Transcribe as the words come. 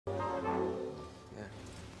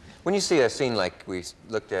When you see a scene like we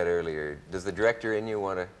looked at earlier, does the director in you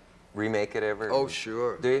want to remake it ever? Oh,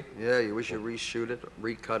 sure. Do you? Yeah, you wish you reshoot it,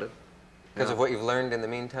 recut it. Because of what you've learned in the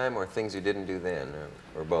meantime, or things you didn't do then,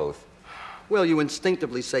 or both? Well, you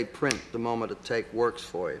instinctively say print the moment a take works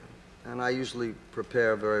for you. And I usually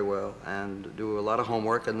prepare very well and do a lot of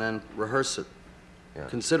homework and then rehearse it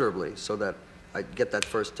considerably so that I get that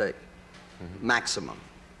first take, maximum.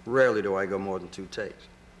 Rarely do I go more than 2 takes.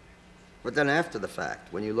 But then after the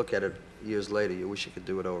fact, when you look at it years later, you wish you could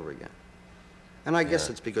do it over again. And I guess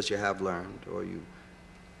it's because you have learned, or you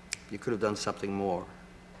could have done something more.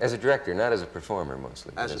 As a director, not as a performer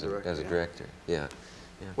mostly. As a director. As a director, yeah.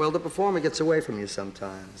 Well, the performer gets away from you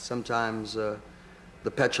sometimes. Sometimes the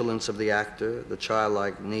petulance of the actor, the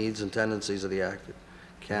childlike needs and tendencies of the actor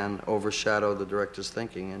can overshadow the director's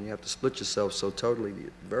thinking, and you have to split yourself so totally.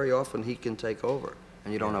 Very often he can take over,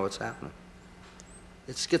 and you don't know what's happening.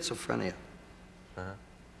 It's schizophrenia.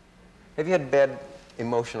 Have you had bad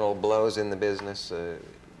emotional blows in the business? I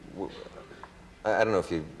don't know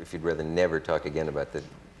if you'd rather never talk again about the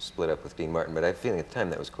split up with Dean Martin, but I have a feeling at the time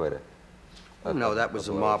that was quite a no, that was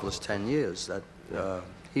a marvelous 10 years.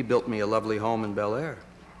 He built me a lovely home in Bel Air.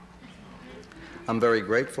 I'm very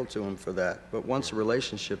grateful to him for that. But once a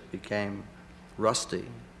relationship became rusty,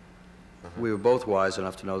 we were both wise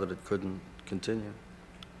enough to know that it couldn't continue.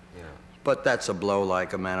 Yeah. But that's a blow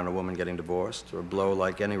like a man and a woman getting divorced, or a blow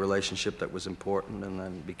like any relationship that was important and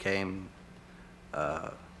then became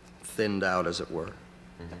thinned out, as it were.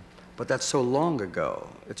 But that's so long ago.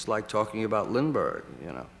 It's like talking about Lindbergh,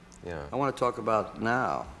 you know. Yeah. I want to talk about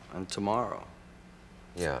now and tomorrow.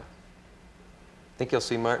 Yeah. Think you'll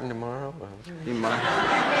see Martin tomorrow? He might.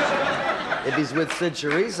 If he's with Sid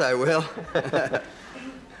Charisse, I will.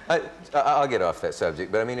 I'll get off that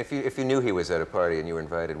subject, but I mean, if you knew he was at a party and you were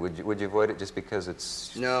invited, would you avoid it just because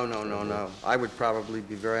it's... No. I would probably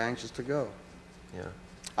be very anxious to go. Yeah.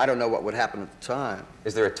 I don't know what would happen at the time.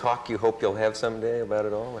 Is there a talk you hope you'll have someday about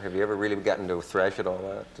it all? Have you ever really gotten to thrash it all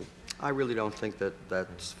out? I really don't think that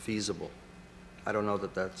that's feasible. I don't know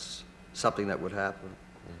that that's something that would happen.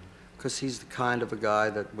 Because he's the kind of a guy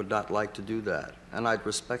that would not like to do that, and I'd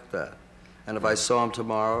respect that. And if I saw him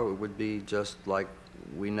tomorrow, it would be just like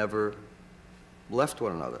we never left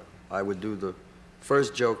one another. I would do the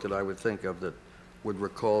first joke that I would think of that would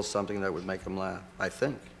recall something that would make him laugh, I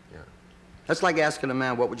think. Yeah. That's like asking a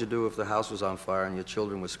man, what would you do if the house was on fire and your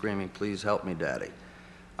children were screaming, please help me, Daddy?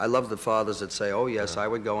 I love the fathers that say, oh, yes, I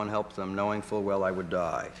would go and help them, knowing full well I would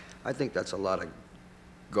die. I think that's a lot of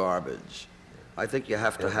garbage. I think you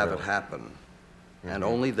have to have it happen, and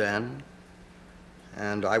only then.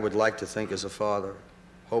 And I would like to think as a father,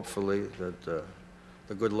 hopefully, that the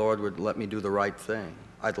good Lord would let me do the right thing.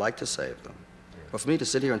 I'd like to save them. But for me to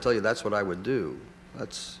sit here and tell you that's what I would do,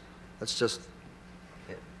 that's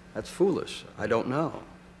foolish. I don't know.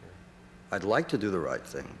 I'd like to do the right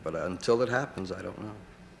thing, but until it happens, I don't know.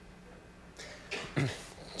 You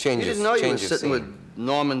didn't know you were sitting with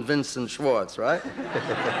Norman Vincent Schwartz, right?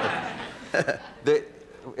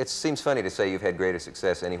 It seems funny to say you've had greater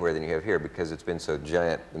success anywhere than you have here because it's been so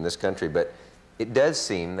giant in this country, but it does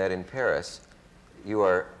seem that in Paris you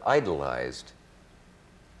are idolized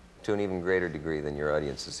to an even greater degree than your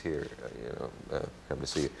audiences here, come to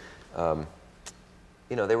see you.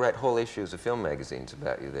 You know, they write whole issues of film magazines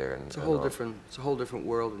about you there. And, it's a whole different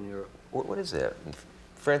world in Europe. What is that? In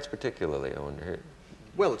France particularly, I wonder.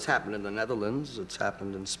 Well, it's happened in the Netherlands, it's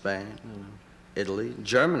happened in Spain, Italy,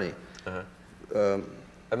 Germany. I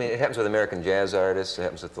mean, it happens with American jazz artists, it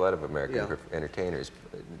happens with a lot of American entertainers.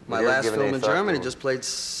 My last film in Germany just played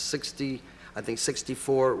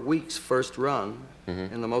 64 weeks, first run,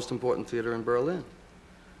 in the most important theater in Berlin.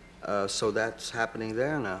 So that's happening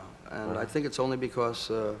there now. And I think it's only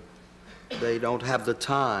because they don't have the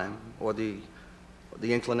time or the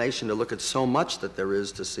inclination to look at so much that there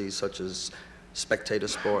is to see, such as spectator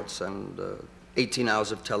sports and 18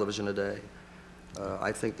 hours of television a day.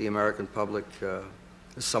 I think the American public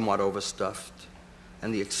is somewhat overstuffed,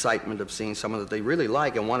 and the excitement of seeing someone that they really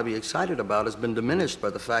like and want to be excited about has been diminished by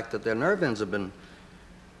the fact that their nerve ends have been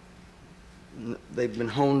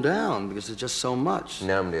honed down because there's just so much.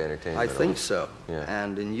 Numbed to entertainment. I think so. Yeah.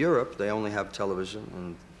 And in Europe, they only have television.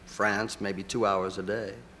 In France, maybe 2 hours a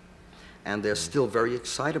day. And they're still very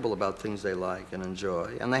excitable about things they like and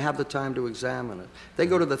enjoy, and they have the time to examine it. They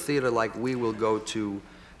go to the theater like we will go to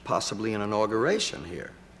possibly an inauguration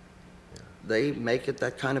here. They make it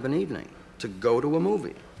that kind of an evening to go to a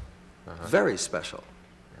movie. Very special.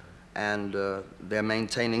 And they're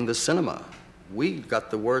maintaining the cinema. We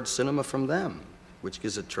got the word cinema from them, which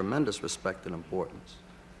gives it tremendous respect and importance.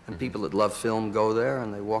 And people that love film go there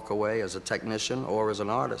and they walk away as a technician or as an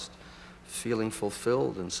artist, feeling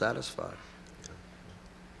fulfilled and satisfied.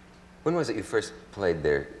 When was it you first played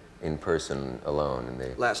there in person alone? And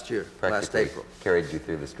they Last year, last April. Carried you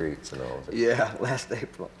through the streets and all of it. Yeah, last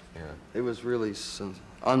April. Yeah. It was really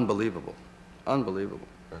unbelievable, unbelievable.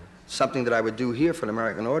 Something that I would do here for an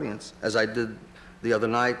American audience, as I did the other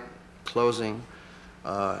night, closing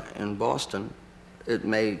in Boston. It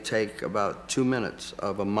may take about 2 minutes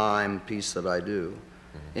of a mime piece that I do.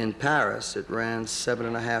 In Paris, it ran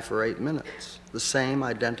 7.5 or 8 minutes, the same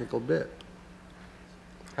identical bit.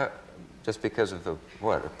 Just because of the,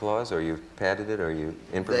 what, applause, or you padded it, or you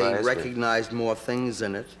improvised? They recognized more things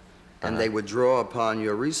in it, and they would draw upon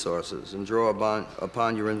your resources and draw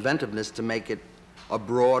upon your inventiveness to make it a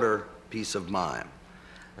broader piece of mime.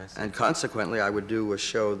 And consequently, I would do a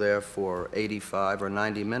show there for 85 or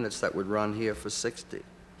 90 minutes that would run here for 60.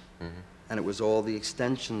 And it was all the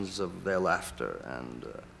extensions of their laughter and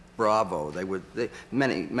bravo.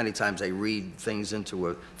 Many times they read things into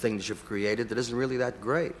a thing that you've created that isn't really that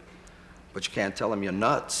great. But you can't tell them you're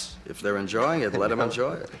nuts. If they're enjoying it, let them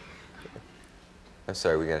enjoy it. I'm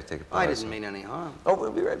sorry, we got to take a pause. I didn't mean any harm. Oh,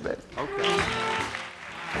 we'll be right back. Okay.